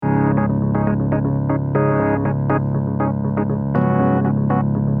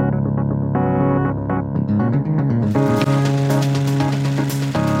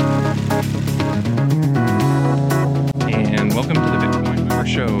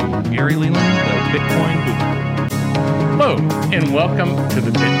Gary Leland, the Bitcoin Boomer. Hello, and welcome to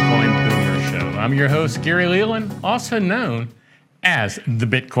the Bitcoin Boomer Show. I'm your host, Gary Leland, also known as the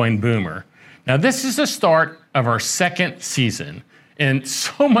Bitcoin Boomer. Now, this is the start of our second season, and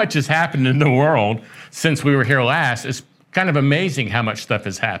so much has happened in the world since we were here last. It's kind of amazing how much stuff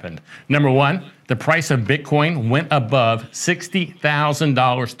has happened. Number one, the price of Bitcoin went above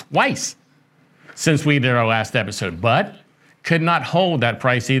 $60,000 twice since we did our last episode, but could not hold that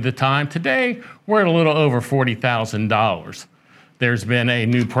price either time. Today, we're at a little over $40,000. There's been a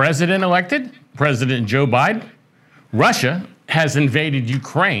new president elected, President Joe Biden. Russia has invaded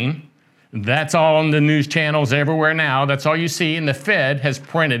Ukraine. That's all on the news channels everywhere now. That's all you see. And the Fed has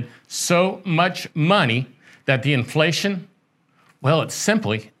printed so much money that the inflation, well, it's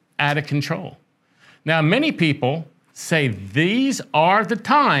simply out of control. Now, many people say these are the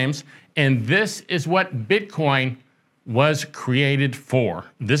times, and this is what Bitcoin was created for.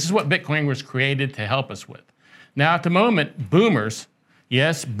 This is what Bitcoin was created to help us with. Now, at the moment, boomers,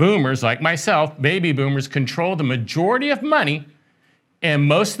 yes, boomers like myself, baby boomers, control the majority of money, and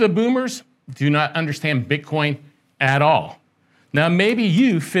most of the boomers do not understand Bitcoin at all. Now, maybe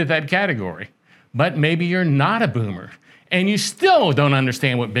you fit that category, but maybe you're not a boomer, and you still don't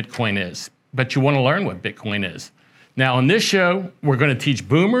understand what Bitcoin is, but you want to learn what Bitcoin is. Now, on this show, we're going to teach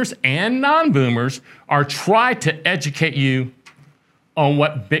boomers and non-boomers, or try to educate you on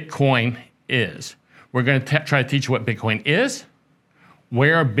what Bitcoin is. We're going to try to teach you what Bitcoin is,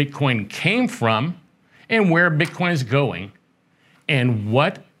 where Bitcoin came from, and where Bitcoin is going, and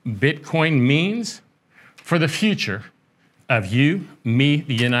what Bitcoin means for the future of you, me,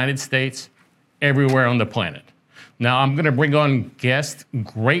 the United States, everywhere on the planet. Now, I'm going to bring on guests,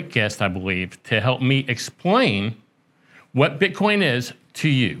 great guests, I believe, to help me explain what Bitcoin is to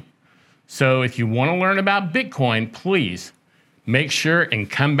you. So if you want to learn about Bitcoin, please make sure and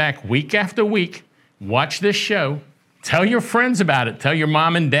come back week after week, watch this show, tell your friends about it, tell your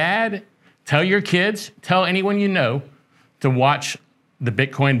mom and dad, tell your kids, tell anyone you know to watch the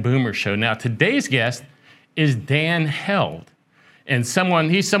Bitcoin Boomer Show. Now, today's guest is Dan Held, and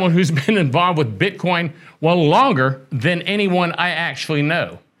he's someone who's been involved with Bitcoin, well, longer than anyone I actually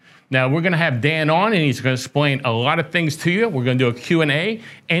know. Now, we're going to have Dan on, and he's going to explain a lot of things to you. We're going to do a Q&A,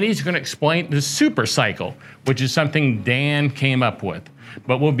 and he's going to explain the super cycle, which is something Dan came up with.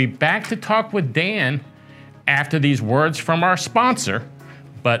 But we'll be back to talk with Dan after these words from our sponsor,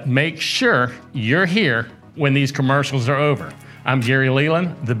 but make sure you're here when these commercials are over. I'm Gary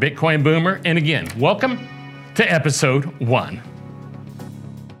Leland, the Bitcoin Boomer, and again, welcome to episode 1.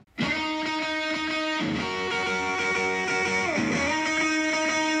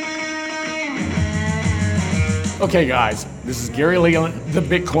 Okay, guys, this is Gary Leland, the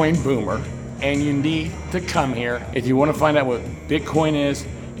Bitcoin Boomer, and you need to come here if you want to find out what Bitcoin is.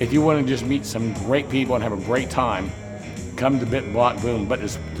 If you want to just meet some great people and have a great time, come to BitBlock Boom. But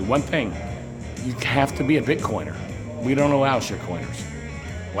there's one thing, you have to be a Bitcoiner. We don't allow shitcoiners.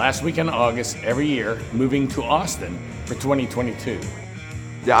 Last week in August, every year, moving to Austin for 2022.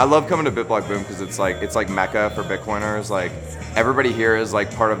 Yeah, I love coming to BitBlock Boom because it's like Mecca for Bitcoiners. Like, everybody here is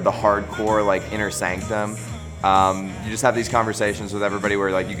like part of the hardcore like inner sanctum. You just have these conversations with everybody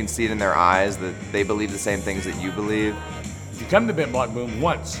where like you can see it in their eyes that they believe the same things that you believe. If you come to BitBlock Boom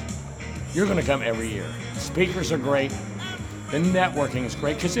once, you're going to come every year. Speakers are great. The networking is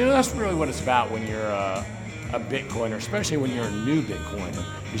great because that's really what it's about when you're a Bitcoiner, especially when you're a new Bitcoiner,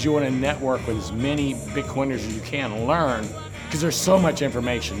 is you want to network with as many Bitcoiners as you can, learn, because there's so much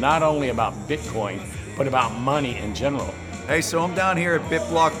information, not only about Bitcoin, but about money in general. Hey, so I'm down here at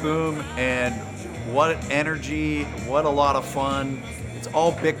BitBlock Boom, and what energy, what a lot of fun. It's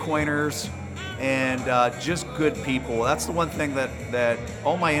all Bitcoiners and just good people. That's the one thing that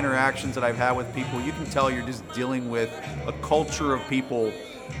all my interactions that I've had with people, you can tell you're just dealing with a culture of people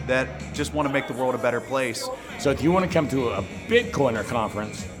that just want to make the world a better place. So if you want to come to a Bitcoiner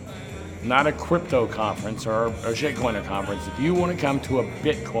conference, not a crypto conference or a shitcoiner conference, if you want to come to a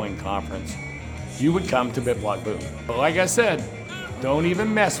Bitcoin conference, you would come to BitBlock Boom. But like I said, don't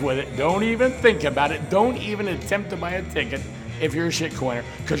even mess with it. Don't even think about it. Don't even attempt to buy a ticket if you're a shitcoiner,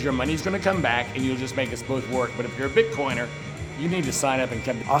 because your money's going to come back and you'll just make us both work. But if you're a Bitcoiner, you need to sign up and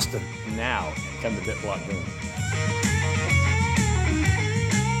come to Austin now. Come to BitBlock Boom.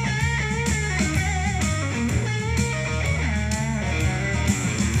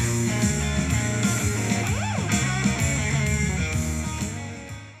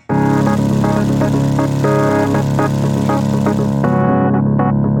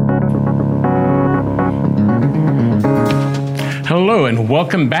 Hello and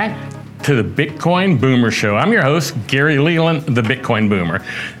welcome back to the Bitcoin Boomer Show. I'm your host, Gary Leland, the Bitcoin Boomer.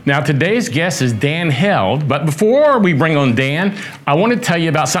 Now, today's guest is Dan Held, but before we bring on Dan, I want to tell you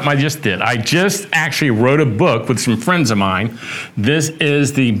about something I just did. I just actually wrote a book with some friends of mine. This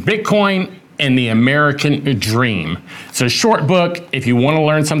is the Bitcoin and the American Dream. It's a short book. If you want to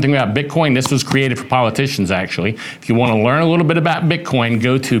learn something about Bitcoin, this was created for politicians, actually. If you want to learn a little bit about Bitcoin,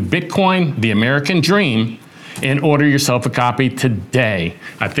 go to Bitcoin, the American Dream, and order yourself a copy today.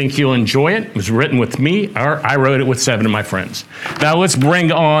 I think you'll enjoy it. It was written with me, or I wrote it with 7 of my friends. Now let's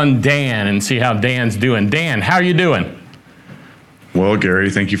bring on Dan and see how Dan's doing. Dan, how are you doing? Well,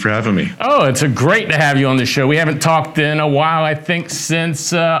 Gary, thank you for having me. Oh, it's great to have you on the show. We haven't talked in a while, I think,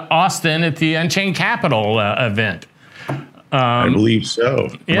 since Austin at the Unchained Capital event. I believe so.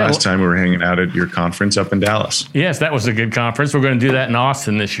 Last time we were hanging out at your conference up in Dallas. Yes, that was a good conference. We're going to do that in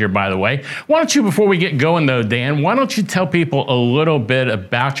Austin this year, by the way. Why don't you, before we get going though, Dan, why don't you tell people a little bit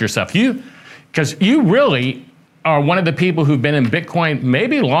about yourself? Because you really are one of the people who've been in Bitcoin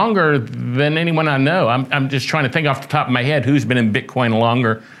maybe longer than anyone I know. I'm just trying to think off the top of my head who's been in Bitcoin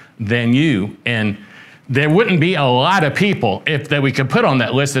longer than you. And there wouldn't be a lot of people that we could put on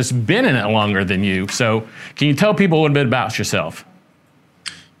that list that's been in it longer than you. So can you tell people a little bit about yourself?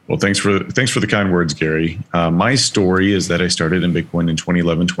 Well, thanks for the kind words, Gary. My story is that I started in Bitcoin in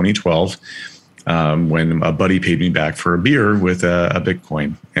 2011, 2012, when a buddy paid me back for a beer with a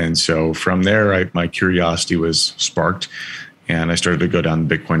Bitcoin. And so from there, my curiosity was sparked, and I started to go down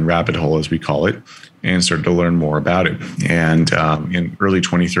the Bitcoin rabbit hole, as we call it, and started to learn more about it. And in early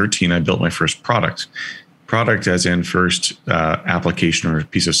 2013, I built my first product as in first application or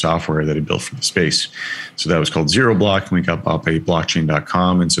piece of software that I built for the space. So that was called ZeroBlock, and we got bought by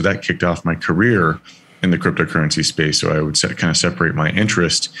blockchain.com. And so that kicked off my career in the cryptocurrency space. So I would kind of separate my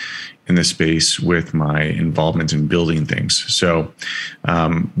interest in this space with my involvement in building things. So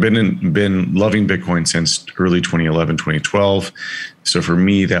been loving Bitcoin since early 2011, 2012. So for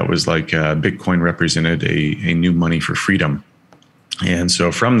me, that was like Bitcoin represented a new money for freedom. And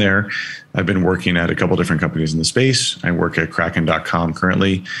so from there, I've been working at a couple different companies in the space. I work at Kraken.com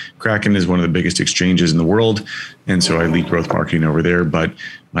currently. Kraken is one of the biggest exchanges in the world. And so I lead growth marketing over there. But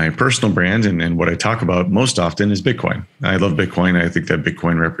my personal brand and what I talk about most often is Bitcoin. I love Bitcoin. I think that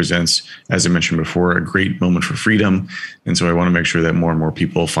Bitcoin represents, as I mentioned before, a great moment for freedom. And so I want to make sure that more and more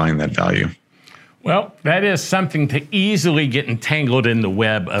people find that value. Well, that is something to easily get entangled in the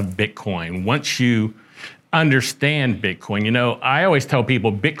web of Bitcoin. Once you understand Bitcoin, I always tell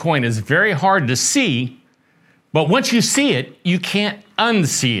people Bitcoin is very hard to see, but once you see it, you can't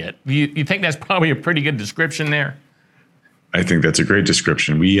unsee it. You think that's probably a pretty good description there? I think that's a great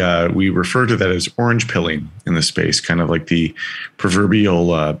description. We refer to that as orange pilling in the space, kind of like the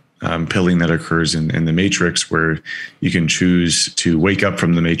proverbial pilling that occurs in the matrix, where you can choose to wake up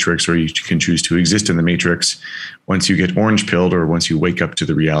from the matrix or you can choose to exist in the matrix. Once you get orange pilled, or once you wake up to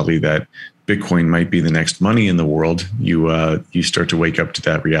the reality that Bitcoin might be the next money in the world, you start to wake up to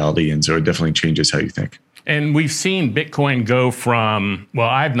that reality. And so it definitely changes how you think. And we've seen Bitcoin go from,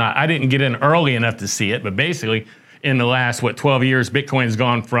 I didn't get in early enough to see it, but basically in the last, 12 years, Bitcoin has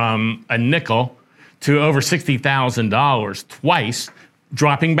gone from a nickel to over $60,000 twice,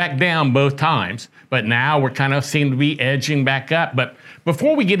 dropping back down both times. But now we're kind of seem to be edging back up. But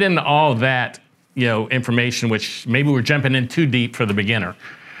before we get into all that, information, which maybe we're jumping in too deep for the beginner,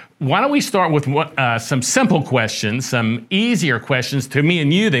 why don't we start with some simple questions, some easier questions. To me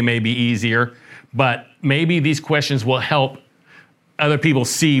and you, they may be easier, but maybe these questions will help other people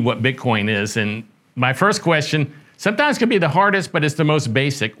see what Bitcoin is. And my first question, sometimes can be the hardest, but it's the most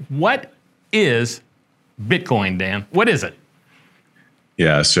basic. What is Bitcoin, Dan? What is it?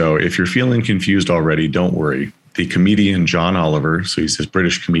 Yeah, so if you're feeling confused already, don't worry. The comedian John Oliver, so he's this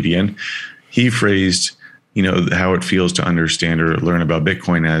British comedian, he phrased, how it feels to understand or learn about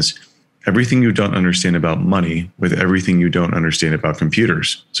Bitcoin as everything you don't understand about money with everything you don't understand about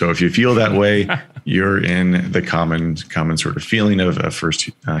computers. So if you feel that way, you're in the common sort of feeling of first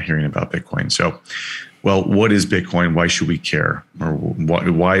hearing about Bitcoin. So, well, what is Bitcoin? Why should we care? Or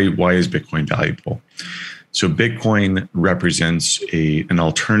why is Bitcoin valuable? So Bitcoin represents an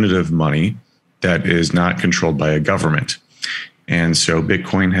alternative money that is not controlled by a government. And so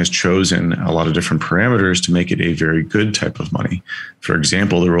Bitcoin has chosen a lot of different parameters to make it a very good type of money. For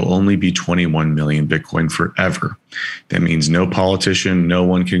example, there will only be 21 million Bitcoin forever. That means no politician, no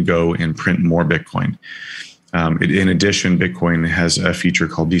one can go and print more Bitcoin. In addition, Bitcoin has a feature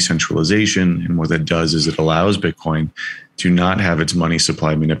called decentralization. And what that does is it allows Bitcoin to not have its money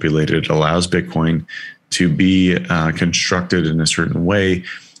supply manipulated. It allows Bitcoin to be constructed in a certain way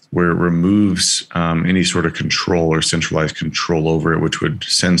where it removes any sort of control or centralized control over it, which would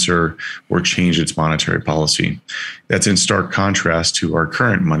censor or change its monetary policy. That's in stark contrast to our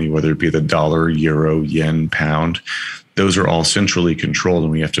current money, whether it be the dollar, euro, yen, pound. Those are all centrally controlled,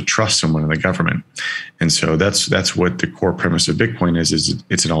 and we have to trust someone in the government. And so that's what the core premise of Bitcoin is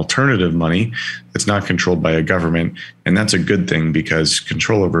it's an alternative money that's not controlled by a government. And that's a good thing, because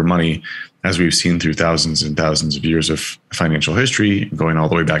control over money, as we've seen through thousands and thousands of years of financial history, going all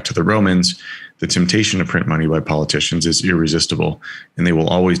the way back to the Romans, the temptation to print money by politicians is irresistible. And they will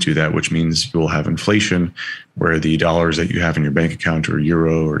always do that, which means you will have inflation, where the dollars that you have in your bank account, or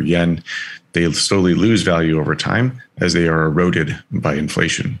euro or yen, they slowly lose value over time as they are eroded by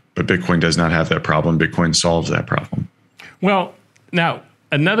inflation. But Bitcoin does not have that problem. Bitcoin solves that problem. Well, now,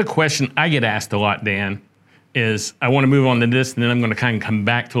 another question I get asked a lot, Dan, is I want to move on to this, and then I'm going to kind of come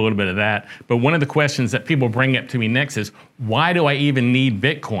back to a little bit of that. But one of the questions that people bring up to me next is, why do I even need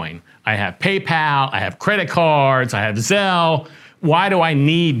Bitcoin? I have PayPal, I have credit cards, I have Zelle. Why do I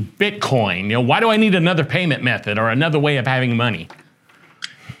need Bitcoin? Why do I need another payment method or another way of having money?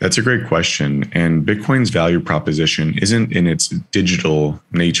 That's a great question. And Bitcoin's value proposition isn't in its digital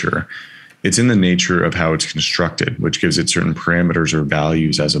nature. It's in the nature of how it's constructed, which gives it certain parameters or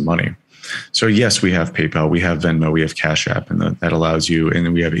values as a money. So yes, we have PayPal, we have Venmo, we have Cash App, and that allows you, and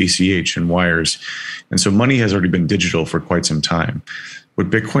then we have ACH and wires. And so money has already been digital for quite some time. What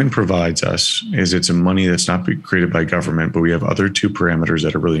Bitcoin provides us is it's a money that's not created by government, but we have other two parameters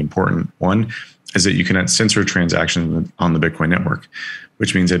that are really important. One is that you cannot censor transactions on the Bitcoin network,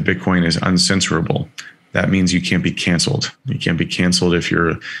 which means that Bitcoin is uncensorable. That means you can't be canceled. You can't be canceled if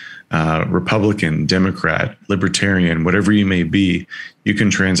you're Republican, Democrat, Libertarian, whatever you may be. You can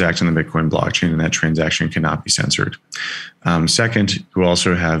transact on the Bitcoin blockchain, and that transaction cannot be censored. Second, you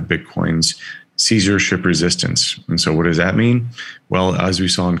also have Bitcoin's censorship resistance. And so what does that mean? Well, as we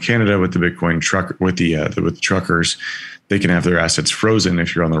saw in Canada with the Bitcoin truck, with the truckers, they can have their assets frozen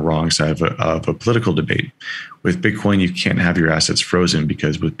if you're on the wrong side of a political debate. With Bitcoin, you can't have your assets frozen,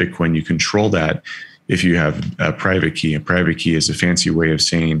 because with Bitcoin, you control that if you have a private key. A private key is a fancy way of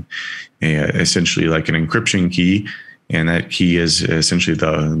saying essentially like an encryption key. And that key is essentially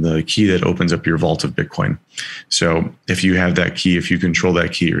the key that opens up your vault of Bitcoin. So if you have that key, if you control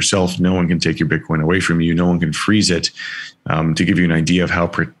that key yourself, no one can take your Bitcoin away from you. No one can freeze it. To give you an idea of how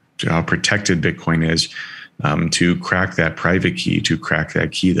protected Bitcoin is, to crack that private key, to crack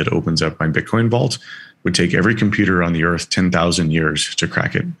that key that opens up my Bitcoin vault, would take every computer on the earth 10,000 years to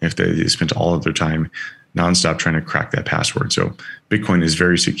crack it if they spent all of their time nonstop trying to crack that password. So Bitcoin is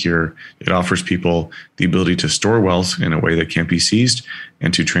very secure. It offers people the ability to store wealth in a way that can't be seized,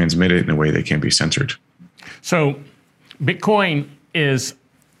 and to transmit it in a way that can't be censored. So Bitcoin is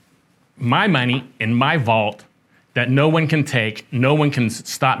my money in my vault that no one can take, no one can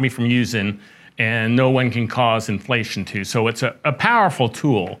stop me from using, and no one can cause inflation to. So it's a powerful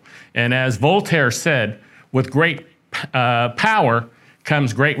tool. And as Voltaire said, with great power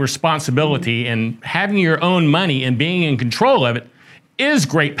comes great responsibility, and having your own money and being in control of it is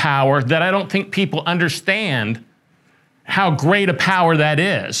great power that I don't think people understand how great a power that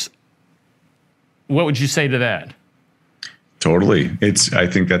is. What would you say to that? Totally. I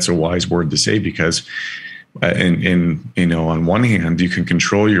think that's a wise word to say, because on one hand, you can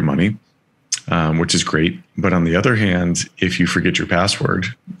control your money, which is great. But on the other hand, if you forget your password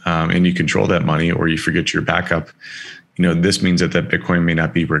and you control that money, or you forget your backup, this means that Bitcoin may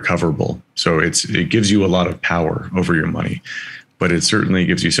not be recoverable. So it gives you a lot of power over your money, but it certainly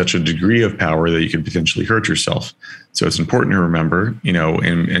gives you such a degree of power that you could potentially hurt yourself. So it's important to remember,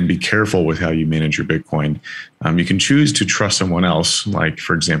 and be careful with how you manage your Bitcoin. You can choose to trust someone else, like,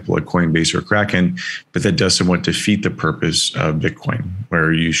 for example, a Coinbase or Kraken, but that does somewhat defeat the purpose of Bitcoin,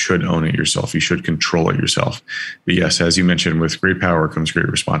 where you should own it yourself. You should control it yourself. But yes, as you mentioned, with great power comes great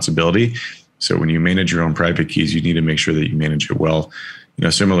responsibility. So when you manage your own private keys, you need to make sure that you manage it well.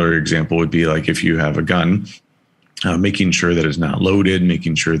 A similar example would be like if you have a gun, making sure that it's not loaded,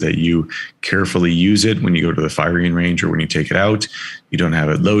 making sure that you carefully use it when you go to the firing range or when you take it out. You don't have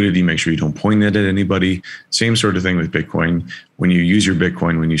it loaded. You make sure you don't point it at anybody. Same sort of thing with Bitcoin. When you use your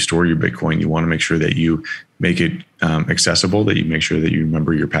Bitcoin, when you store your Bitcoin, you want to make sure that you make it accessible, that you make sure that you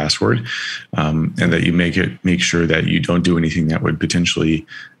remember your password, and that you make sure that you don't do anything that would potentially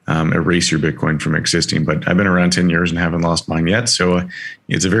erase your Bitcoin from existing. But I've been around 10 years and haven't lost mine yet. So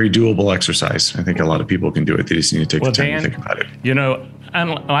it's a very doable exercise. I think a lot of people can do it. They just need to take the time to think about it.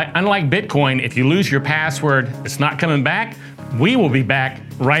 Unlike Bitcoin, if you lose your password, it's not coming back. We will be back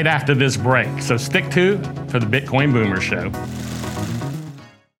right after this break. So stick to for the Bitcoin Boomer Show.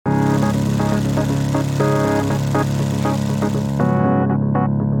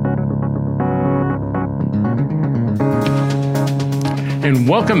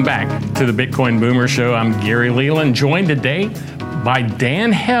 Welcome back to the Bitcoin Boomer Show. I'm Gary Leland, joined today by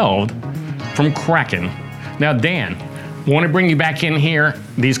Dan Held from Kraken. Now, Dan, want to bring you back in here.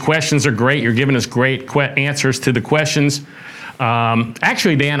 These questions are great. You're giving us great answers to the questions.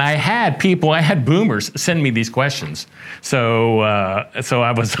 Actually, Dan, I had boomers send me these questions. So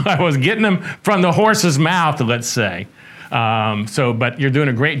I was getting them from the horse's mouth, let's say. But you're doing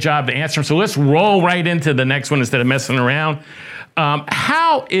a great job to answer them. So let's roll right into the next one instead of messing around.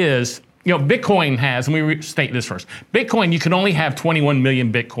 How is, Bitcoin has, let me restate this first. Bitcoin, you can only have 21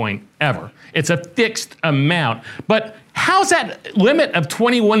 million Bitcoin ever. It's a fixed amount. But how's that limit of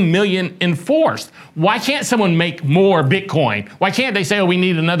 21 million enforced? Why can't someone make more Bitcoin? Why can't they say, we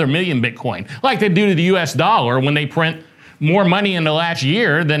need another million Bitcoin? Like they do to the US dollar when they print more money in the last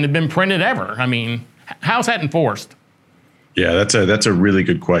year than had been printed ever. I mean, how's that enforced? Yeah, that's a really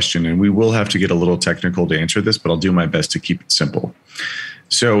good question. And we will have to get a little technical to answer this, but I'll do my best to keep it simple.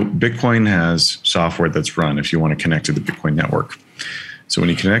 So Bitcoin has software that's run if you want to connect to the Bitcoin network. So when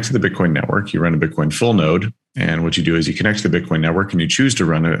you connect to the Bitcoin network, you run a Bitcoin full node. And what you do is you connect to the Bitcoin network and you choose to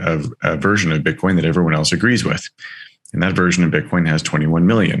run a version of Bitcoin that everyone else agrees with. And that version of Bitcoin has 21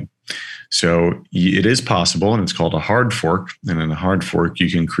 million. So it is possible, and it's called a hard fork. And in a hard fork, you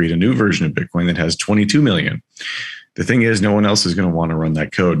can create a new version of Bitcoin that has 22 million. The thing is, no one else is going to want to run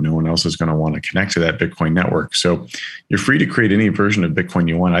that code. No one else is going to want to connect to that Bitcoin network. So you're free to create any version of Bitcoin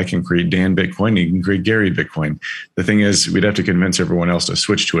you want. I can create Dan Bitcoin. You can create Gary Bitcoin. The thing is, we'd have to convince everyone else to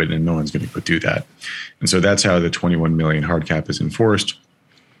switch to it, and no one's going to go do that. And so that's how the 21 million hard cap is enforced,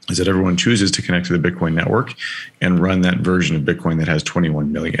 is that everyone chooses to connect to the Bitcoin network and run that version of Bitcoin that has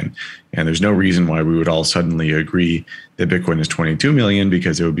 21 million. And there's no reason why we would all suddenly agree that Bitcoin is 22 million,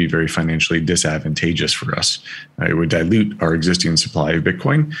 because it would be very financially disadvantageous for us. It would dilute our existing supply of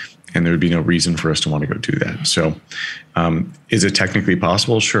Bitcoin, and there would be no reason for us to want to go do that. So is it technically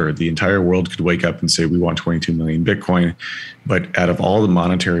possible? Sure. The entire world could wake up and say, we want 22 million Bitcoin. But out of all the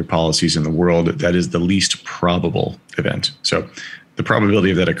monetary policies in the world, that is the least probable event. So the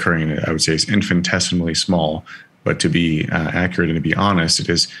probability of that occurring, I would say, is infinitesimally small. But to be accurate and to be honest, it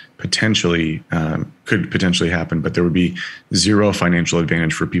is could potentially happen, but there would be zero financial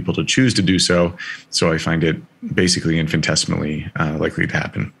advantage for people to choose to do so. So I find it basically infinitesimally likely to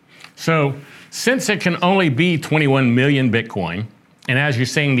happen. So since it can only be 21 million Bitcoin, and as you're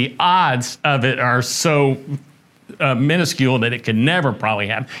saying, the odds of it are so minuscule that it could never probably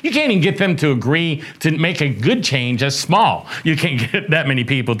happen. You can't even get them to agree to make a good change as small. You can't get that many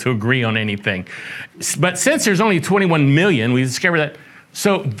people to agree on anything. But since there's only 21 million, we discovered that.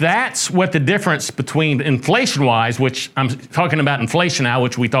 So that's what the difference between inflation-wise, which I'm talking about inflation now,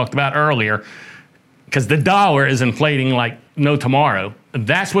 which we talked about earlier, because the dollar is inflating like no tomorrow.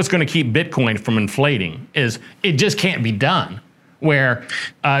 That's what's going to keep Bitcoin from inflating, is it just can't be done. Where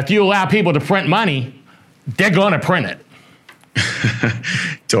if you allow people to print money, they're going to print it.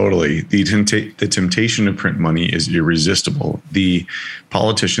 Totally. The temptation to print money is irresistible. The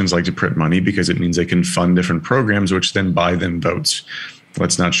politicians like to print money because it means they can fund different programs, which then buy them votes.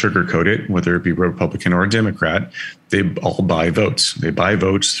 Let's not sugarcoat it, whether it be Republican or a Democrat, they all buy votes. They buy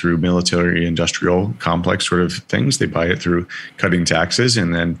votes through military industrial complex sort of things. They buy it through cutting taxes.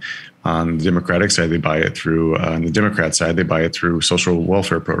 And then on the Democratic side, they buy it through, on the Democrat side, they buy it through social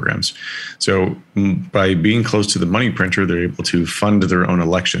welfare programs. So by being close to the money printer, they're able to fund their own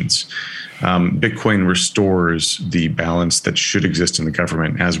elections. Bitcoin restores the balance that should exist in the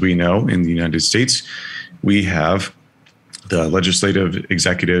government. As we know, in the United States, we have the legislative,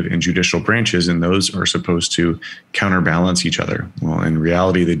 executive, and judicial branches, and those are supposed to counterbalance each other. Well, in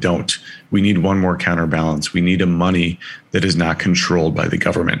reality, they don't. We need one more counterbalance. We need a money that is not controlled by the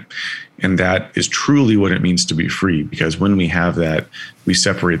government. And that is truly what it means to be free, because when we have that, we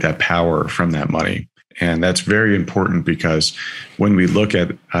separate that power from that money. And that's very important, because when we look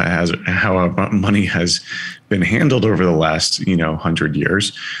at how our money has been handled over the last 100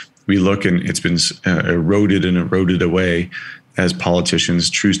 years, we look and it's been eroded away as politicians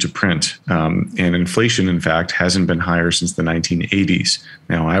choose to print. And inflation, in fact, hasn't been higher since the 1980s.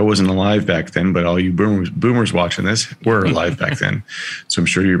 Now, I wasn't alive back then, but all you boomers watching this were alive back then. So I'm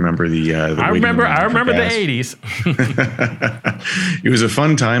sure you remember the I remember the 80s. It was a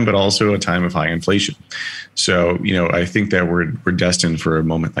fun time, but also a time of high inflation. So, I think that we're destined for a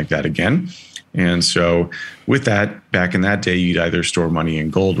moment like that again. And so with that, back in that day, you'd either store money in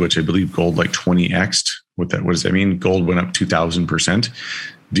gold, which I believe gold like 20x'd. What does that mean? Gold went up 2,000%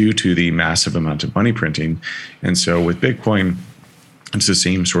 due to the massive amount of money printing. And so with Bitcoin, it's the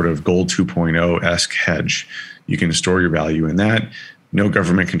same sort of gold 2.0-esque hedge. You can store your value in that. No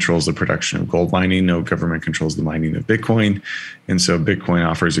government controls the production of gold mining. No government controls the mining of Bitcoin. And so Bitcoin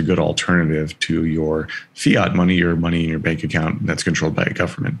offers a good alternative to your fiat money, your money in your bank account that's controlled by a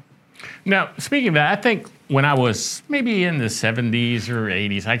government. Now, speaking of that, I think when I was maybe in the 70s or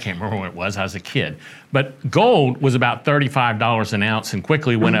 80s, I can't remember when it was, I was a kid, but gold was about $35 an ounce and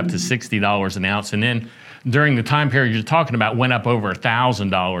quickly went up to $60 an ounce. And then during the time period you're talking about, went up over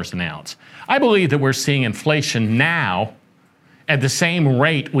 $1,000 an ounce. I believe that we're seeing inflation now at the same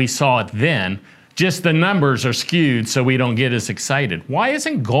rate we saw it then, just the numbers are skewed so we don't get as excited. Why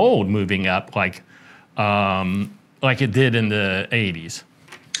isn't gold moving up like it did in the 80s?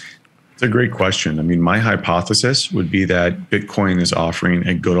 It's a great question. I mean, my hypothesis would be that Bitcoin is offering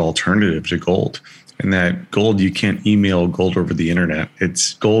a good alternative to gold, and that gold, you can't email gold over the internet.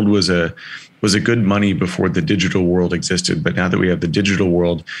 Gold was a good money before the digital world existed, but now that we have the digital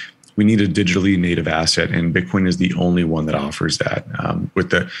world, we need a digitally native asset, and Bitcoin is the only one that offers that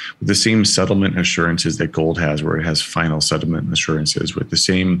with the same settlement assurances that gold has, where it has final settlement assurances with the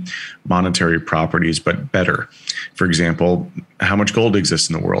same monetary properties, but better. For example, how much gold exists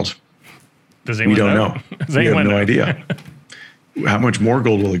in the world? We don't know. We have no idea. How much more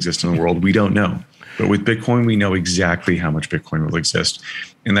gold will exist in the world? We don't know. But with Bitcoin, we know exactly how much Bitcoin will exist.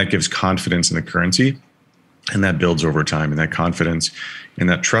 And that gives confidence in the currency. And that builds over time. And that confidence and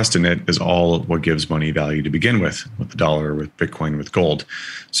that trust in it is all what gives money value to begin with the dollar, with Bitcoin, with gold.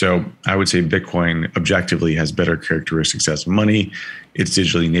 So I would say Bitcoin objectively has better characteristics as money. It's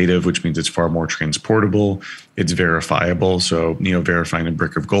digitally native, which means it's far more transportable. It's verifiable. So, verifying a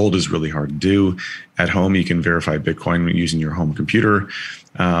brick of gold is really hard to do. At home, you can verify Bitcoin using your home computer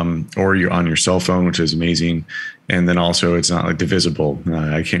or you're on your cell phone, which is amazing. And then also, it's not divisible.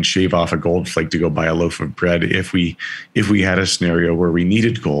 I can't shave off a gold flake to go buy a loaf of bread. If we had a scenario where we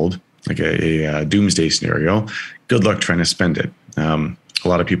needed gold, like a doomsday scenario, good luck trying to spend it. A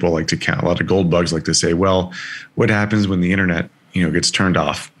lot of people like to count. A lot of gold bugs like to say, well, what happens when the internet gets turned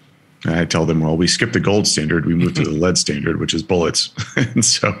off? And I tell them, well, we skip the gold standard. We move to the lead standard, which is bullets. And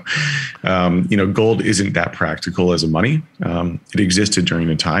so, gold isn't that practical as a money. It existed during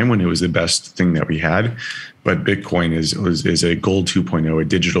a time when it was the best thing that we had. But Bitcoin is a gold 2.0, a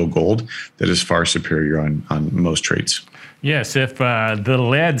digital gold that is far superior on most traits. Yes, if the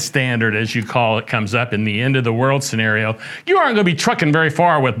lead standard, as you call it, comes up in the end of the world scenario, you aren't going to be trucking very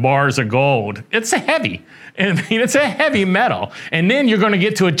far with bars of gold. It's heavy. It's a heavy metal. And then you're going to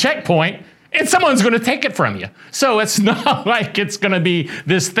get to a checkpoint and someone's going to take it from you. So it's not like it's going to be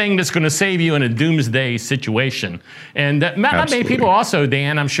this thing that's going to save you in a doomsday situation. And not many people also,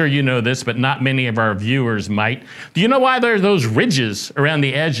 Dan, I'm sure you know this, but not many of our viewers might. Do you know why there are those ridges around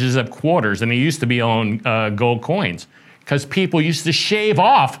the edges of quarters? And they used to be on gold coins. Because people used to shave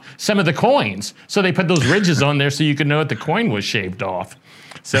off some of the coins. So they put those ridges on there so you could know that the coin was shaved off.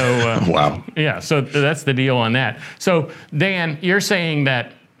 So, wow. Yeah, so that's the deal on that. So, Dan, you're saying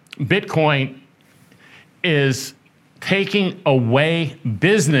that Bitcoin is taking away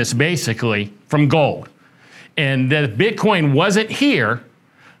business, basically, from gold. And that if Bitcoin wasn't here,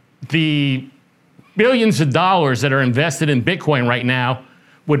 the billions of dollars that are invested in Bitcoin right now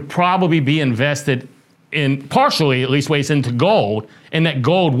would probably be invested in, partially at least, ways into gold, and that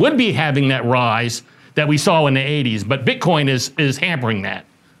gold would be having that rise that we saw in the 80s. But Bitcoin is hampering that.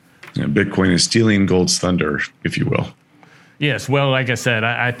 Yeah, Bitcoin is stealing gold's thunder, if you will. Yes, well, like I said,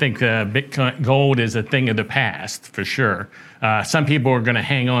 I think Bitcoin gold is a thing of the past for sure. Some people are going to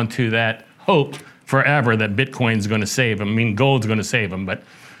hang on to that hope forever that Bitcoin's going to save them. I mean, gold's going to save them. But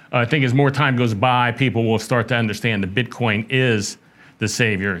I think as more time goes by, people will start to understand that Bitcoin is the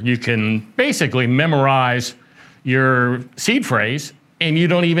savior. You can basically memorize your seed phrase, and you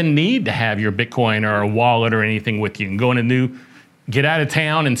don't even need to have your Bitcoin or a wallet or anything with you. You can go in get out of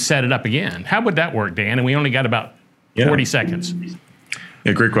town and set it up again. How would that work, Dan? And we only got about 40 seconds.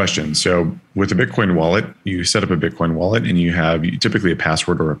 Yeah, great question. So with a Bitcoin wallet, you set up a Bitcoin wallet and you have typically a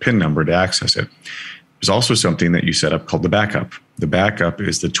password or a PIN number to access it. There's also something that you set up called the backup. The backup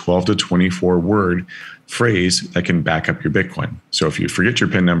is the 12 to 24 word phrase that can back up your Bitcoin. So if you forget your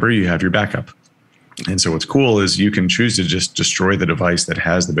PIN number, you have your backup. And so what's cool is you can choose to just destroy the device that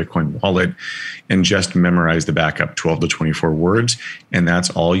has the Bitcoin wallet and just memorize the backup 12 to 24 words. And that's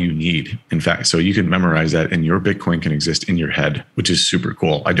all you need. In fact, so you can memorize that and your Bitcoin can exist in your head, which is super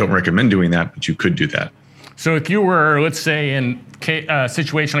cool. I don't recommend doing that, but you could do that. So if you were, let's say, in a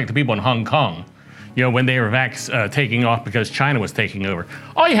situation like the people in Hong Kong, when they were taking off because China was taking over,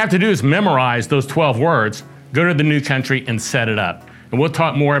 all you have to do is memorize those 12 words, go to the new country and set it up. And we'll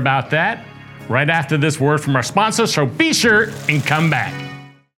talk more about that right after this word from our sponsor, so be sure and come back.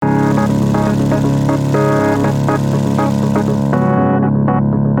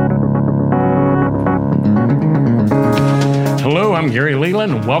 I'm Gary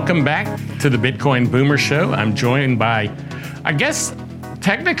Leland, and welcome back to the Bitcoin Boomer Show. I'm joined by, I guess,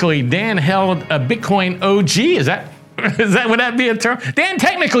 technically, Dan Held, a Bitcoin OG. Would that be a term? Dan,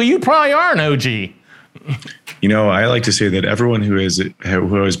 technically, you probably are an OG. You know, I like to say that everyone who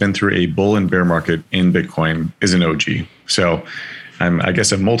has been through a bull and bear market in Bitcoin is an OG. So I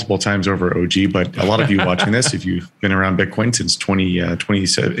guess I'm multiple times over OG, but a lot of you watching this, if you've been around Bitcoin since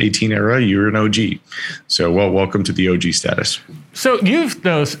 2018 era, you're an OG. So, welcome to the OG status. So you've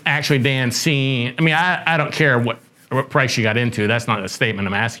actually, Dan, seen, I mean, I don't care what price you got into. That's not a statement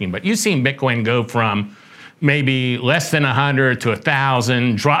I'm asking, but you've seen Bitcoin go from maybe less than 100 to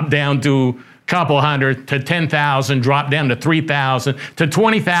 1,000, drop down to couple hundred, to 10,000, drop down to 3,000, to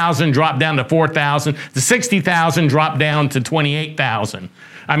 20,000, drop down to 4,000, to 60,000, drop down to 28,000.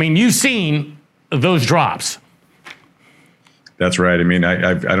 I mean, you've seen those drops. That's right. I mean,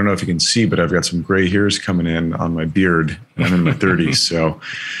 I don't know if you can see, but I've got some gray hairs coming in on my beard, and I'm in my 30s. So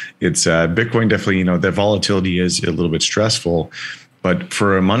it's Bitcoin definitely, you know, the volatility is a little bit stressful. But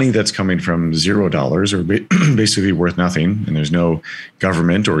for money that's coming from $0 or basically worth nothing, and there's no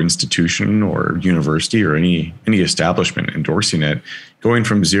government or institution or university or any establishment endorsing it, going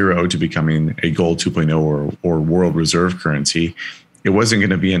from zero to becoming a gold 2.0 or world reserve currency, it wasn't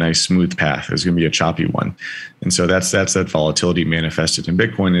going to be a nice smooth path. It was going to be a choppy one. And so that's that volatility manifested in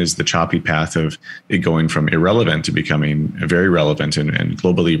Bitcoin, is the choppy path of it going from irrelevant to becoming very relevant and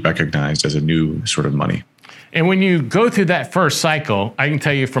globally recognized as a new sort of money. And when you go through that first cycle, I can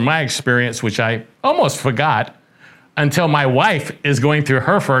tell you from my experience, which I almost forgot until my wife is going through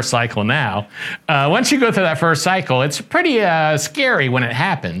her first cycle now. Once you go through that first cycle, it's pretty scary when it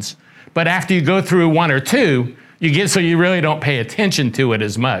happens. But after you go through one or two, so you really don't pay attention to it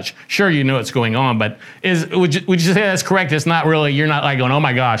as much. Sure, you know what's going on, but would you say that's correct? It's not really, you're not like going, oh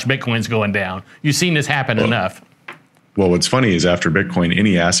my gosh, Bitcoin's going down. You've seen this happen enough. Well, what's funny is after Bitcoin,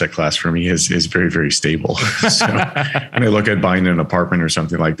 any asset class for me is very, very stable. So when I look at buying an apartment or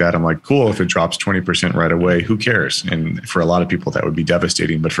something like that, I'm like, cool, if it drops 20% right away, who cares? And for a lot of people, that would be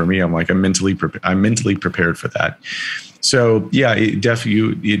devastating. But for me, I'm like, I'm mentally prepared for that. So yeah, it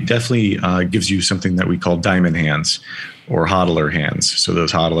definitely gives you something that we call diamond hands or hodler hands. So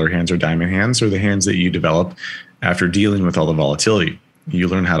those hodler hands or diamond hands are the hands that you develop after dealing with all the volatility. You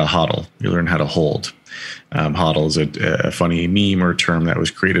learn how to hodl. You learn how to hold. HODL is a funny meme or term that was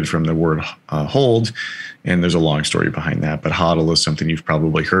created from the word hold, and there's a long story behind that. But HODL is something you've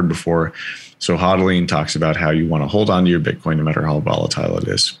probably heard before. So hodling talks about how you want to hold on to your Bitcoin no matter how volatile it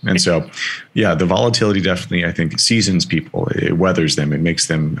is. And so, yeah, the volatility definitely, I think, seasons people. It weathers them. It makes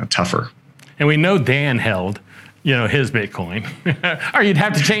them tougher. And we know Dan held, his Bitcoin. Or you'd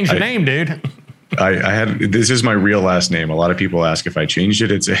have to change the name, dude. This is my real last name. A lot of people ask if I changed it.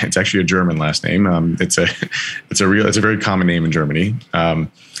 It's actually a German last name. It's a very common name in Germany.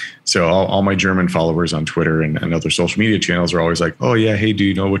 So all my German followers on Twitter and other social media channels are always like, oh yeah, hey, do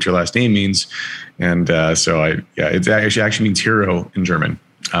you know what your last name means? And it actually means hero in German,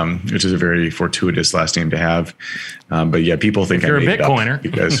 which is a very fortuitous last name to have. But yeah, people think you're I made a Bitcoiner. It up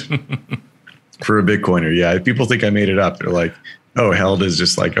because for a Bitcoiner, yeah, people think I made it up. They're like, oh, held is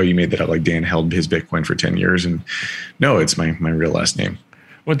just like, oh, you made that up, like Dan held his Bitcoin for 10 years. And no, it's my real last name.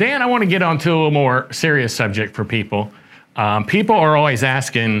 Well, Dan, I want to get on to a little more serious subject for people. People are always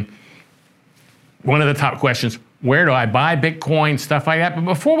asking one of the top questions, where do I buy Bitcoin, stuff like that. But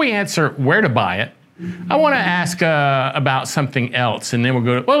before we answer where to buy it, I want to ask about something else. And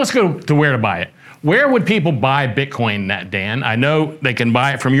then let's go to where to buy it. Where would people buy Bitcoin, Dan? I know they can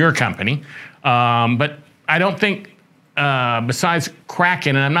buy it from your company, but I don't think, besides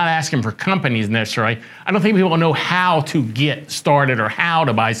Kraken, and I'm not asking for companies necessarily, I don't think people know how to get started or how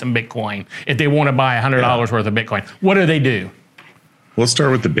to buy some Bitcoin if they want to buy $100 worth of Bitcoin. What do they do? Let's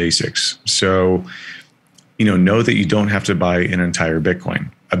start with the basics. So, know that you don't have to buy an entire Bitcoin.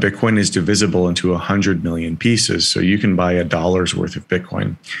 A Bitcoin is divisible into 100 million pieces, so you can buy $1 worth of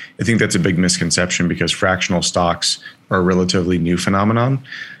Bitcoin. I think that's a big misconception because fractional stocks are a relatively new phenomenon.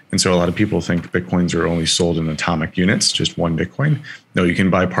 And so a lot of people think Bitcoins are only sold in atomic units, just one Bitcoin. No, you can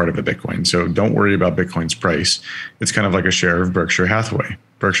buy part of a Bitcoin. So don't worry about Bitcoin's price. It's kind of like a share of Berkshire Hathaway.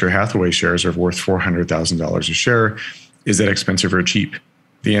 Berkshire Hathaway shares are worth $400,000 a share. Is that expensive or cheap?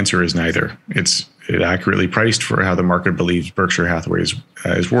 The answer is neither. It's accurately priced for how the market believes Berkshire Hathaway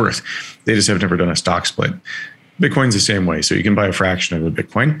is worth. They just have never done a stock split. Bitcoin's the same way. So you can buy a fraction of a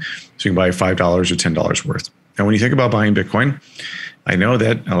Bitcoin. So you can buy $5 or $10 worth. Now, when you think about buying Bitcoin, I know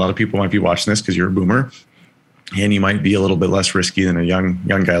that a lot of people might be watching this because you're a boomer and you might be a little bit less risky than a young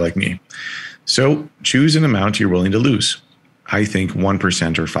guy like me. So choose an amount you're willing to lose. I think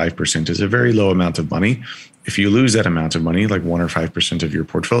 1% or 5% is a very low amount of money. If you lose that amount of money, like 1 or 5% of your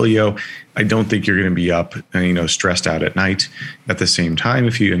portfolio, I don't think you're going to be up, stressed out at night. At the same time,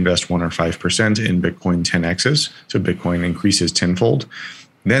 if you invest 1 or 5% in Bitcoin 10x's, so Bitcoin increases tenfold,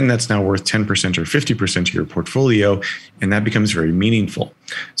 then that's now worth 10% or 50% of your portfolio, and that becomes very meaningful.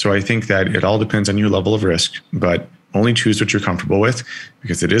 So I think that it all depends on your level of risk, but only choose what you're comfortable with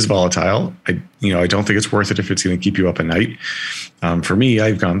because it is volatile. I don't think it's worth it if it's going to keep you up at night. For me,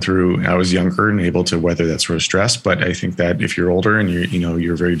 I was younger and able to weather that sort of stress, but I think that if you're older and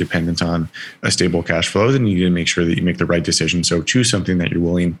you're very dependent on a stable cash flow, then you need to make sure that you make the right decision. So choose something that you're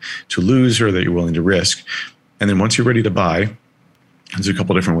willing to lose or that you're willing to risk. And then once you're ready to buy, there's a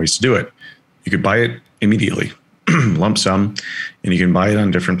couple different ways to do it. You could buy it immediately, lump sum, and you can buy it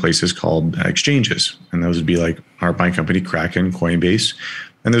on different places called exchanges. And those would be like my company, Kraken, Coinbase.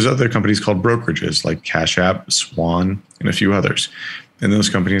 And there's other companies called brokerages like Cash App, Swan, and a few others. And those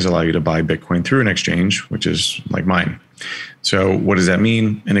companies allow you to buy Bitcoin through an exchange, which is like mine. So what does that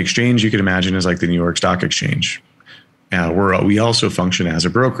mean? An exchange, you could imagine, is like the New York Stock Exchange. We also function as a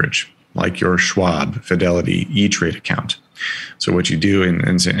brokerage, like your Schwab, Fidelity, E-Trade account. So what you do,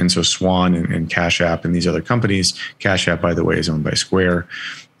 and so Swan and Cash App and these other companies, Cash App, by the way, is owned by Square.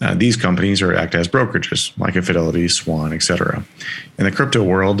 These companies act as brokerages, like a Fidelity, Swan, et cetera. In the crypto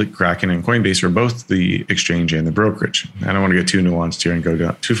world, Kraken and Coinbase are both the exchange and the brokerage. I don't want to get too nuanced here and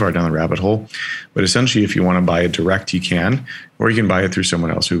go too far down the rabbit hole, but essentially, if you want to buy it direct, you can, or you can buy it through someone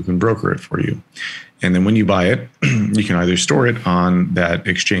else who can broker it for you. And then when you buy it, you can either store it on that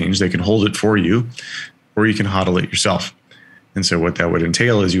exchange, they can hold it for you, or you can hodl it yourself. And so what that would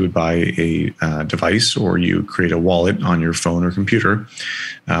entail is you would buy a device or you create a wallet on your phone or computer.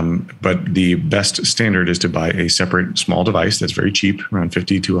 But the best standard is to buy a separate small device that's very cheap, around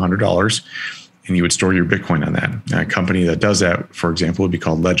 $50 to $100, and you would store your Bitcoin on that. A company that does that, for example, would be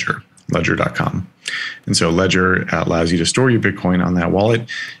called Ledger, ledger.com. And so Ledger allows you to store your Bitcoin on that wallet,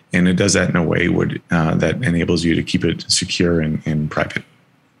 and it does that in a way that enables you to keep it secure and private.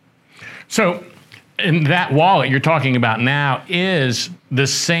 So, and that wallet you're talking about now is the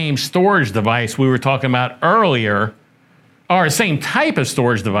same storage device we were talking about earlier, or the same type of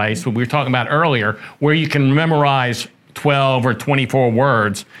storage device we were talking about earlier, where you can memorize 12 or 24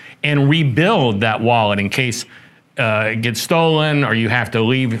 words and rebuild that wallet in case it gets stolen or you have to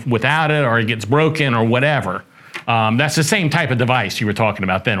leave without it or it gets broken or whatever. That's the same type of device you were talking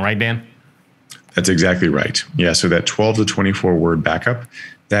about then, right, Dan? That's exactly right. Yeah, so that 12 to 24 word backup,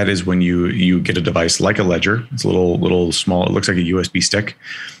 that is when you get a device like a Ledger. It's a little small. It looks like a USB stick.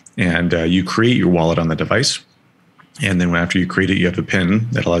 And you create your wallet on the device. And then after you create it, you have a PIN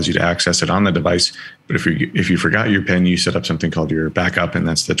that allows you to access it on the device. But if you forgot your PIN, you set up something called your backup, and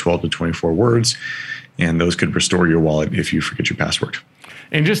that's the 12 to 24 words. And those could restore your wallet if you forget your password.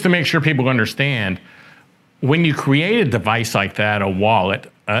 And just to make sure people understand, when you create a device like that, a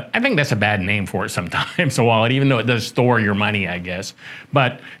wallet, I think that's a bad name for it sometimes, a wallet, even though it does store your money, I guess.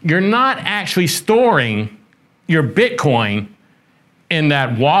 But you're not actually storing your Bitcoin in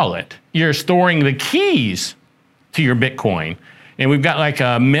that wallet. You're storing the keys to your Bitcoin. And we've got like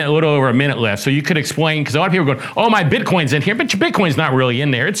a little over a minute left. So you could explain, because a lot of people are going, oh, my Bitcoin's in here, but your Bitcoin's not really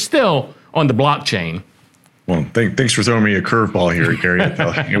in there. It's still on the blockchain. Well, thanks for throwing me a curveball here, Gary,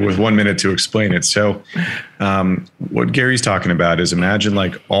 with 1 minute to explain it. So what Gary's talking about is imagine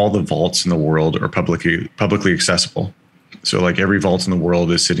like all the vaults in the world are publicly accessible. So like every vault in the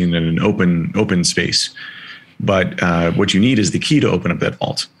world is sitting in an open space. But what you need is the key to open up that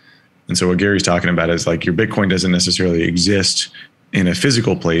vault. And so what Gary's talking about is like your Bitcoin doesn't necessarily exist in a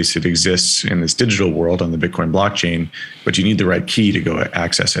physical place. It exists in this digital world on the Bitcoin blockchain, but you need the right key to go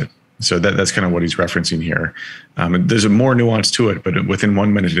access it. So that's kind of what he's referencing here. There's a more nuance to it, but within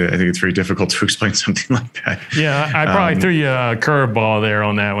 1 minute, I think it's very difficult to explain something like that. Yeah, I probably threw you a curveball there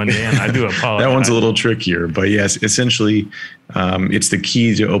on that one, Dan. I do apologize. That one's a little trickier, but yes, essentially, it's the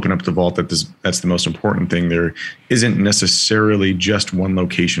key to open up the vault that's the most important thing. There isn't necessarily just one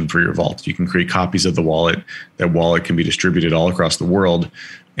location for your vault. You can create copies of the wallet. That wallet can be distributed all across the world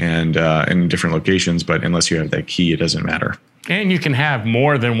and in different locations, but unless you have that key, it doesn't matter. And you can have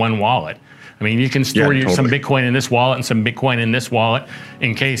more than one wallet. I mean, you can store some Bitcoin in this wallet and some Bitcoin in this wallet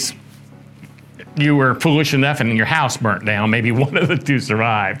in case you were foolish enough and your house burnt down. Maybe one of the two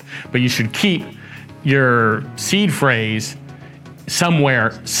survived. But you should keep your seed phrase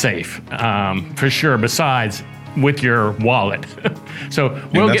somewhere safe, for sure, besides with your wallet.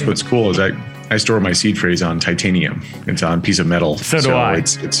 That's what's cool is I store my seed phrase on titanium. It's on a piece of metal. So do I.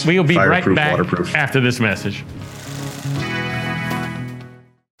 It's we'll be right back waterproof. After this message.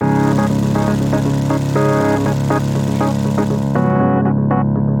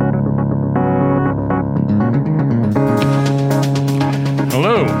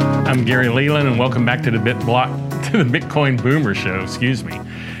 Gary Leland, and welcome back to the Bitcoin Boomer Show. Excuse me.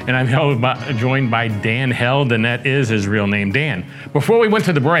 And I'm joined by Dan Held, and that is his real name, Dan. Before we went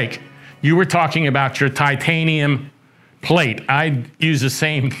to the break, you were talking about your titanium plate. I use the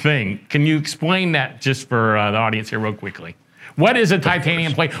same thing. Can you explain that just for the audience here real quickly? What is a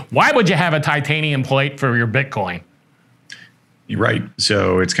titanium plate? Why would you have a titanium plate for your Bitcoin? Right.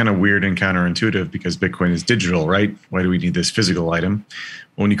 So it's kind of weird and counterintuitive because Bitcoin is digital, right? Why do we need this physical item?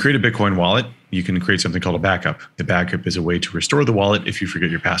 Well, when you create a Bitcoin wallet, you can create something called a backup. The backup is a way to restore the wallet if you forget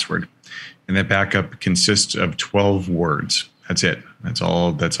your password. And that backup consists of 12 words. That's it. That's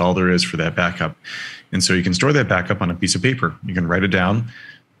all there is for that backup. And so you can store that backup on a piece of paper. You can write it down,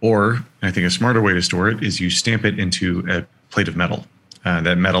 or I think a smarter way to store it is you stamp it into a plate of metal.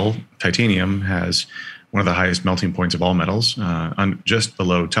 That metal, titanium, has one of the highest melting points of all metals, just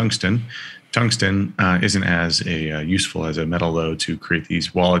below tungsten. Tungsten isn't as useful as a metal, though, to create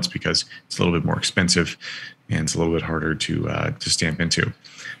these wallets because it's a little bit more expensive and it's a little bit harder to stamp into.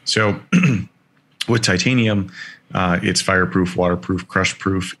 So with titanium, it's fireproof, waterproof,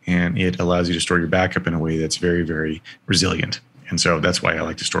 crush-proof, and it allows you to store your backup in a way that's very, very resilient. And so that's why I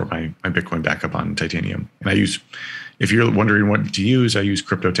like to store my Bitcoin backup on titanium. And if you're wondering what to use, I use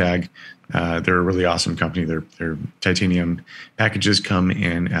CryptoTag. They're a really awesome company. Their titanium packages come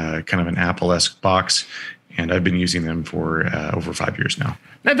in kind of an Apple-esque box, and I've been using them for over 5 years now.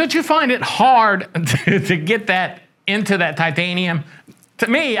 Now, don't you find it hard to get that into that titanium? To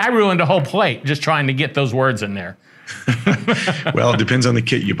me, I ruined the whole plate just trying to get those words in there. Well, it depends on the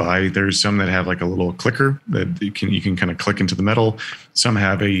kit you buy. There's some that have like a little clicker that you can kind of click into the metal. Some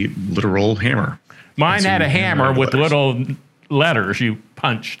have a literal hammer. Mine had a hammer with little letters you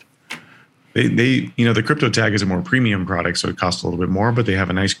punched. The CryptoTag is a more premium product, so it costs a little bit more, but they have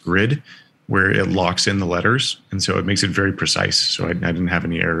a nice grid where it locks in the letters, and so it makes it very precise. So I didn't have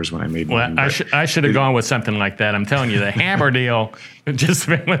any errors when I made mine. Well, I should have gone with something like that. I'm telling you, the hammer deal, just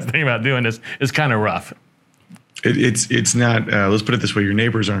the thing about doing this, is kind of rough. It's not, let's put it this way, your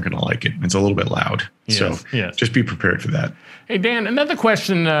neighbors aren't going to like it. It's a little bit loud. Yes. Just be prepared for that. Hey, Dan, another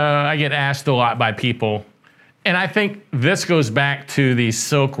question I get asked a lot by people, and I think this goes back to the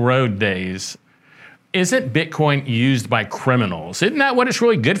Silk Road days. Isn't Bitcoin used by criminals? Isn't that what it's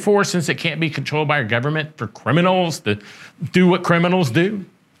really good for, since it can't be controlled by our government, for criminals to do what criminals do?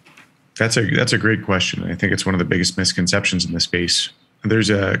 That's a great question. I think it's one of the biggest misconceptions in the space.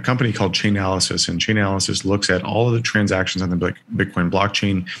 There's a company called Chainalysis, and Chainalysis looks at all of the transactions on the Bitcoin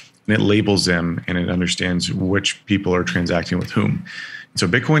blockchain, and it labels them, and it understands which people are transacting with whom. So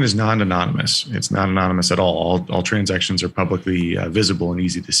Bitcoin is non-anonymous. It's not anonymous at all. All transactions are publicly visible and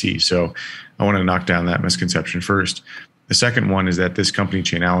easy to see. So I want to knock down that misconception first. The second one is that this company,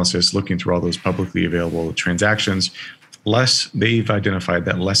 Chainalysis, looking through all those publicly available transactions, they've identified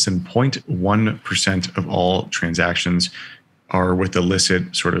that less than 0.1% of all transactions are with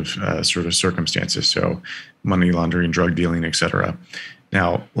illicit sort of circumstances. So money laundering, drug dealing, et cetera.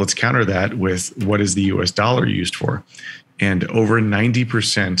 Now, let's counter that with what is the US dollar used for? And over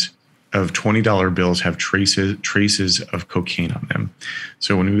 90% of $20 bills have traces of cocaine on them.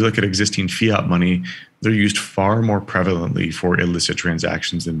 So when we look at existing fiat money, they're used far more prevalently for illicit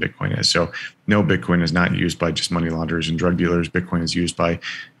transactions than Bitcoin is. So no, Bitcoin is not used by just money launderers and drug dealers. Bitcoin is used by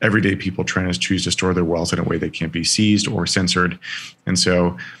everyday people trying to choose to store their wealth in a way that can't be seized or censored. And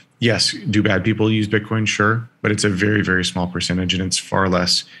so, yes, do bad people use Bitcoin? Sure, but it's a very, very small percentage, and it's far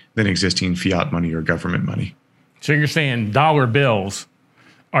less than existing fiat money or government money. So you're saying dollar bills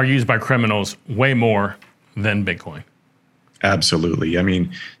are used by criminals way more than Bitcoin? Absolutely. I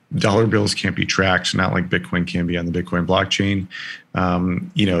mean, dollar bills can't be tracked, not like Bitcoin can be on the Bitcoin blockchain.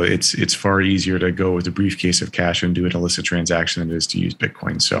 It's far easier to go with a briefcase of cash and do an illicit transaction than it is to use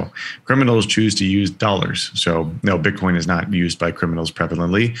Bitcoin. So criminals choose to use dollars. So no, Bitcoin is not used by criminals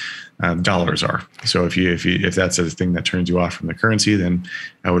prevalently. Dollars are. So if that's a thing that turns you off from the currency, then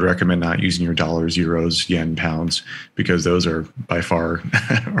I would recommend not using your dollars, euros, yen, pounds, because those are by far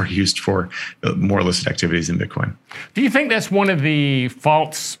are used for more illicit activities than Bitcoin. Do you think that's one of the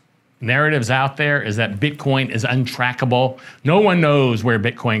false narratives out there, is that Bitcoin is untrackable? No one knows where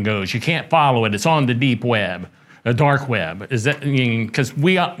Bitcoin goes. You can't follow it. It's on the deep web, the dark web. Is that, because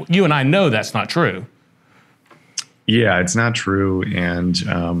you and I know that's not true. Yeah, it's not true, and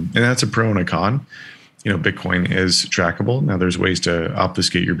that's a pro and a con. Bitcoin is trackable. Now, there's ways to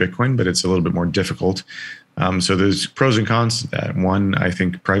obfuscate your Bitcoin, but it's a little bit more difficult. So there's pros and cons to that. One, I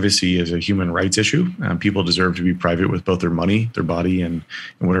think privacy is a human rights issue. People deserve to be private with both their money, their body, and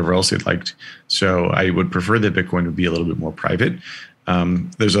whatever else they'd liked. So I would prefer that Bitcoin would be a little bit more private.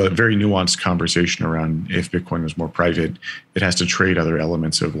 there's a very nuanced conversation around if Bitcoin was more private, it has to trade other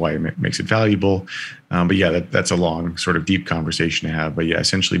elements of why it makes it valuable. But yeah, that's a long sort of deep conversation to have. But yeah,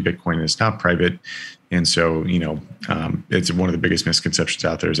 essentially Bitcoin is not private. And so, it's one of the biggest misconceptions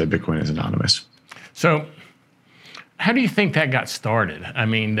out there is that Bitcoin is anonymous. So how do you think that got started? I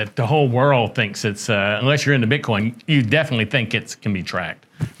mean, that the whole world thinks it's, unless you're into Bitcoin, you definitely think it can be tracked.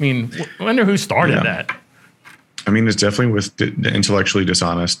 I mean, I wonder who started that. I mean, it's definitely with intellectually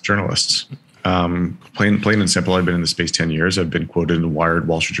dishonest journalists. Plain and simple, I've been in the space 10 years. I've been quoted in Wired,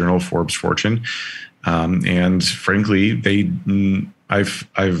 Wall Street Journal, Forbes, Fortune. And frankly,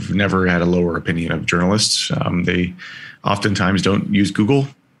 I've never had a lower opinion of journalists. They oftentimes don't use Google.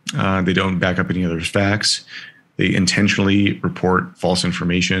 They don't back up any other facts. They intentionally report false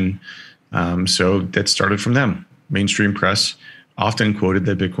information. So that started from them. Mainstream press often quoted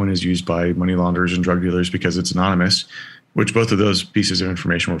that Bitcoin is used by money launderers and drug dealers because it's anonymous, which both of those pieces of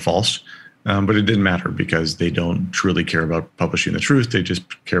information were false. But it didn't matter because they don't truly care about publishing the truth. They just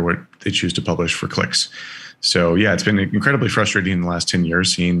care what they choose to publish for clicks. So yeah, it's been incredibly frustrating in the last 10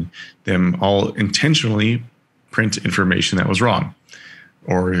 years seeing them all intentionally print information that was wrong,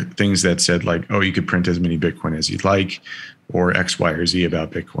 or things that said like, oh, you could print as many Bitcoin as you'd like, or X, Y, or Z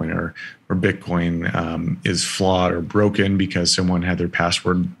about Bitcoin, or Bitcoin is flawed or broken because someone had their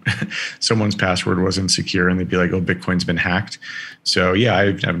password, someone's password wasn't secure, and they'd be like, oh, Bitcoin's been hacked. So yeah,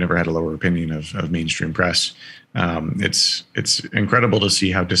 I've never had a lower opinion of mainstream press. It's incredible to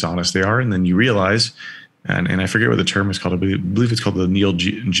see how dishonest they are, and then you realize, and I forget what the term is called. I believe it's called the Neil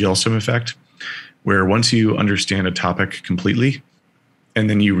Gelsim effect, where once you understand a topic completely, and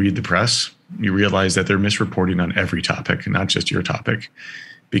then you read the press, you realize that they're misreporting on every topic, not just your topic,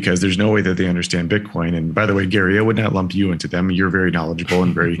 because there's no way that they understand Bitcoin. And by the way, Gary, I would not lump you into them. You're very knowledgeable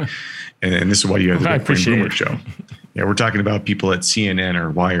and very, and this is why you have the Bitcoin Boomer Show. Yeah, we're talking about people at CNN or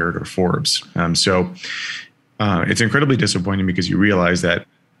Wired or Forbes. So it's incredibly disappointing because you realize that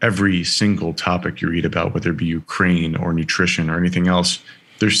every single topic you read about, whether it be Ukraine or nutrition or anything else,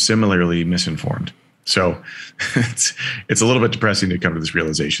 they're similarly misinformed. So it's a little bit depressing to come to this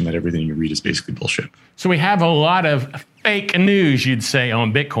realization that everything you read is basically bullshit. So we have a lot of fake news, you'd say,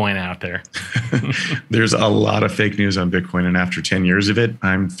 on Bitcoin out there. There's a lot of fake news on Bitcoin. And after 10 years of it,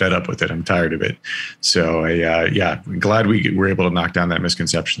 I'm fed up with it. I'm tired of it. So I'm glad we were able to knock down that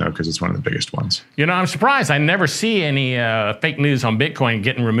misconception, though, because it's one of the biggest ones. I'm surprised. I never see any fake news on Bitcoin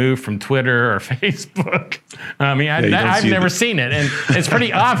getting removed from Twitter or Facebook. I mean, I've never seen it. And it's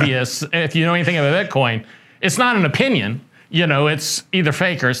pretty obvious if you know anything about Bitcoin. It's not an opinion. It's either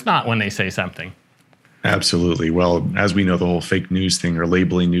fake or it's not when they say something. Absolutely. Well, as we know, the whole fake news thing or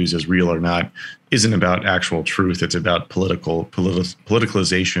labeling news as real or not isn't about actual truth. It's about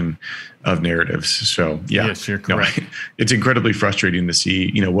politicalization of narratives. So yeah, yes, you're correct. It's incredibly frustrating to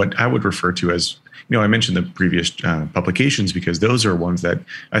see, what I would refer to as, I mentioned the previous publications because those are ones that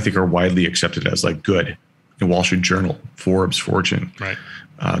I think are widely accepted as like good. The Wall Street Journal, Forbes, Fortune, right.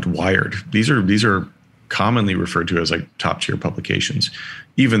 Wired. These are commonly referred to as like top tier publications.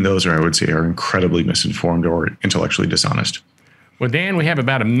 Even those I would say, are incredibly misinformed or intellectually dishonest. Well, Dan, we have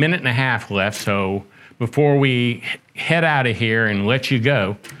about a minute and a half left. So before we head out of here and let you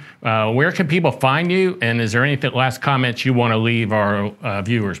go, where can people find you? And is there any last comments you want to leave our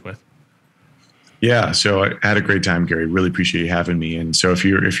viewers with? Yeah, so I had a great time, Gary. Really appreciate you having me. And so if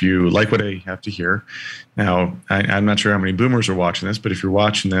you like what I have to hear, now I'm not sure how many boomers are watching this, but if you're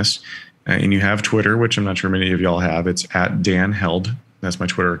watching this and you have Twitter, which I'm not sure many of y'all have, it's at Dan Held. That's my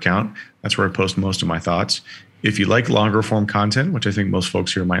Twitter account. That's where I post most of my thoughts. If you like longer form content, which I think most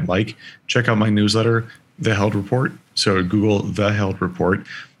folks here might like, check out my newsletter, The Held Report. So Google The Held Report.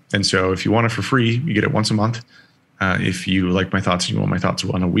 And so if you want it for free, you get it once a month. If you like my thoughts and you want my thoughts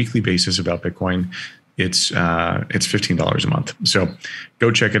on a weekly basis about Bitcoin, it's $15 a month. So go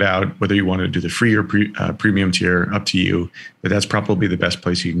check it out. Whether you want to do the free or premium tier, up to you. But that's probably the best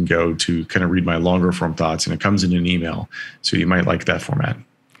place you can go to kind of read my longer form thoughts. And it comes in an email. So you might like that format.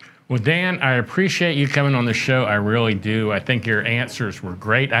 Well, Dan, I appreciate you coming on the show. I really do. I think your answers were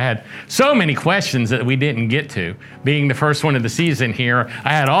great. I had so many questions that we didn't get to. Being the first one of the season here,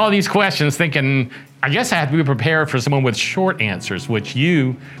 I had all these questions thinking, I guess I have to be prepared for someone with short answers, which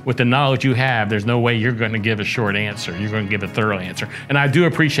you, with the knowledge you have, there's no way you're going to give a short answer. You're going to give a thorough answer. And I do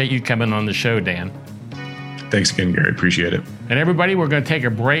appreciate you coming on the show, Dan. Thanks again, Gary. Appreciate it. And everybody, we're going to take a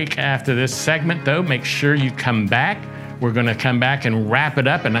break after this segment, though. Make sure you come back. We're going to come back and wrap it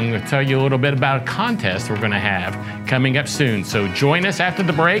up, and I'm going to tell you a little bit about a contest we're going to have coming up soon. So join us after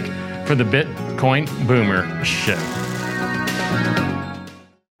the break for the Bitcoin Boomer Show.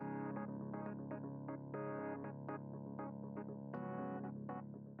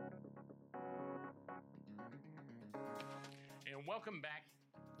 welcome back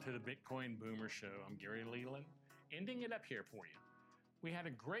to the Bitcoin Boomer Show. I'm Gary Leland, ending it up here for you. We had a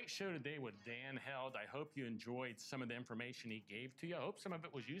great show today with Dan Held. I hope you enjoyed some of the information he gave to you. I hope some of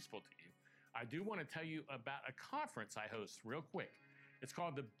it was useful to you. I do want to tell you about a conference I host real quick. It's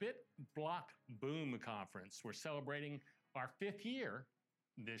called the BitBlock Boom Conference. We're celebrating our 5th year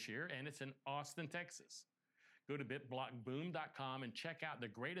this year, and it's in Austin, Texas. Go to bitblockboom.com and check out the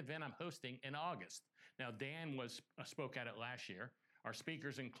great event I'm hosting in August. Now, Dan spoke at it last year. Our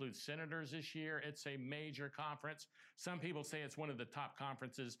speakers include senators this year. It's a major conference. Some people say it's one of the top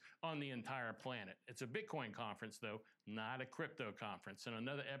conferences on the entire planet. It's a Bitcoin conference, though, not a crypto conference. In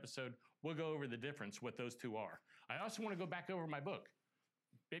another episode, we'll go over the difference, what those two are. I also want to go back over my book,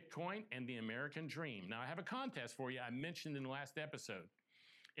 Bitcoin and the American Dream. Now, I have a contest for you I mentioned in the last episode.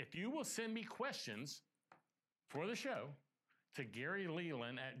 If you will send me questions for the show to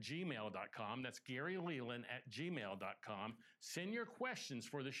GaryLeland@gmail.com. That's GaryLeland@gmail.com. Send your questions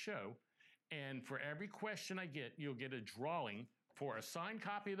for the show. And for every question I get, you'll get a drawing for a signed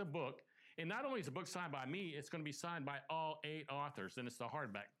copy of the book. And not only is the book signed by me, it's going to be signed by all 8 authors, and it's the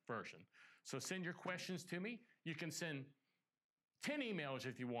hardback version. So send your questions to me. You can send 10 emails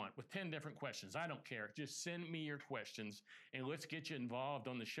if you want with 10 different questions. I don't care. Just send me your questions, and let's get you involved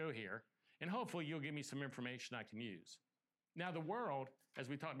on the show here. And hopefully you'll give me some information I can use. Now, the world, as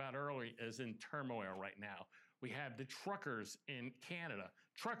we talked about earlier, is in turmoil right now. We have the truckers in Canada,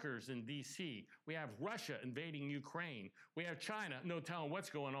 truckers in D.C. We have Russia invading Ukraine. We have China, no telling what's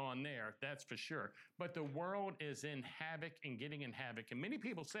going on there, that's for sure. But the world is in havoc and getting in havoc. And many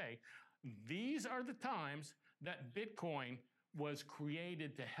people say these are the times that Bitcoin was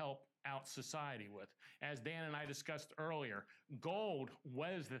created to help out society with. As Dan and I discussed earlier, gold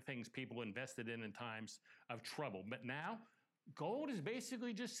was the things people invested in times of trouble. But now, gold is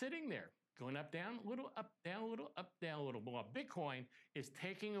basically just sitting there, going up, down, a little, up, down, a little, up, down, a little. Well, Bitcoin is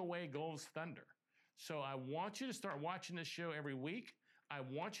taking away gold's thunder. So I want you to start watching this show every week. I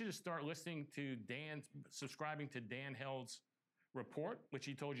want you to start listening to subscribing to Dan Held's report, which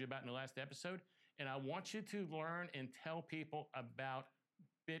he told you about in the last episode. And I want you to learn and tell people about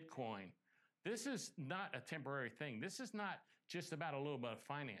Bitcoin. This is not a temporary thing. This is not just about a little bit of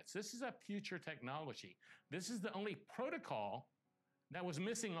finance. This is a future technology. This is the only protocol that was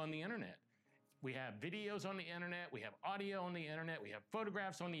missing on the internet. We have videos on the internet, we have audio on the internet, we have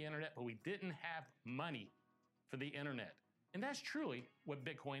photographs on the internet, but we didn't have money for the internet. And that's truly what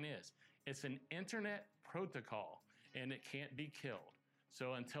Bitcoin is. It's an internet protocol, and it can't be killed.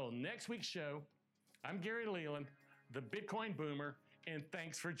 So until next week's show, I'm Gary Leland, the Bitcoin Boomer, and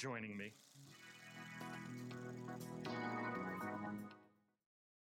thanks for joining me.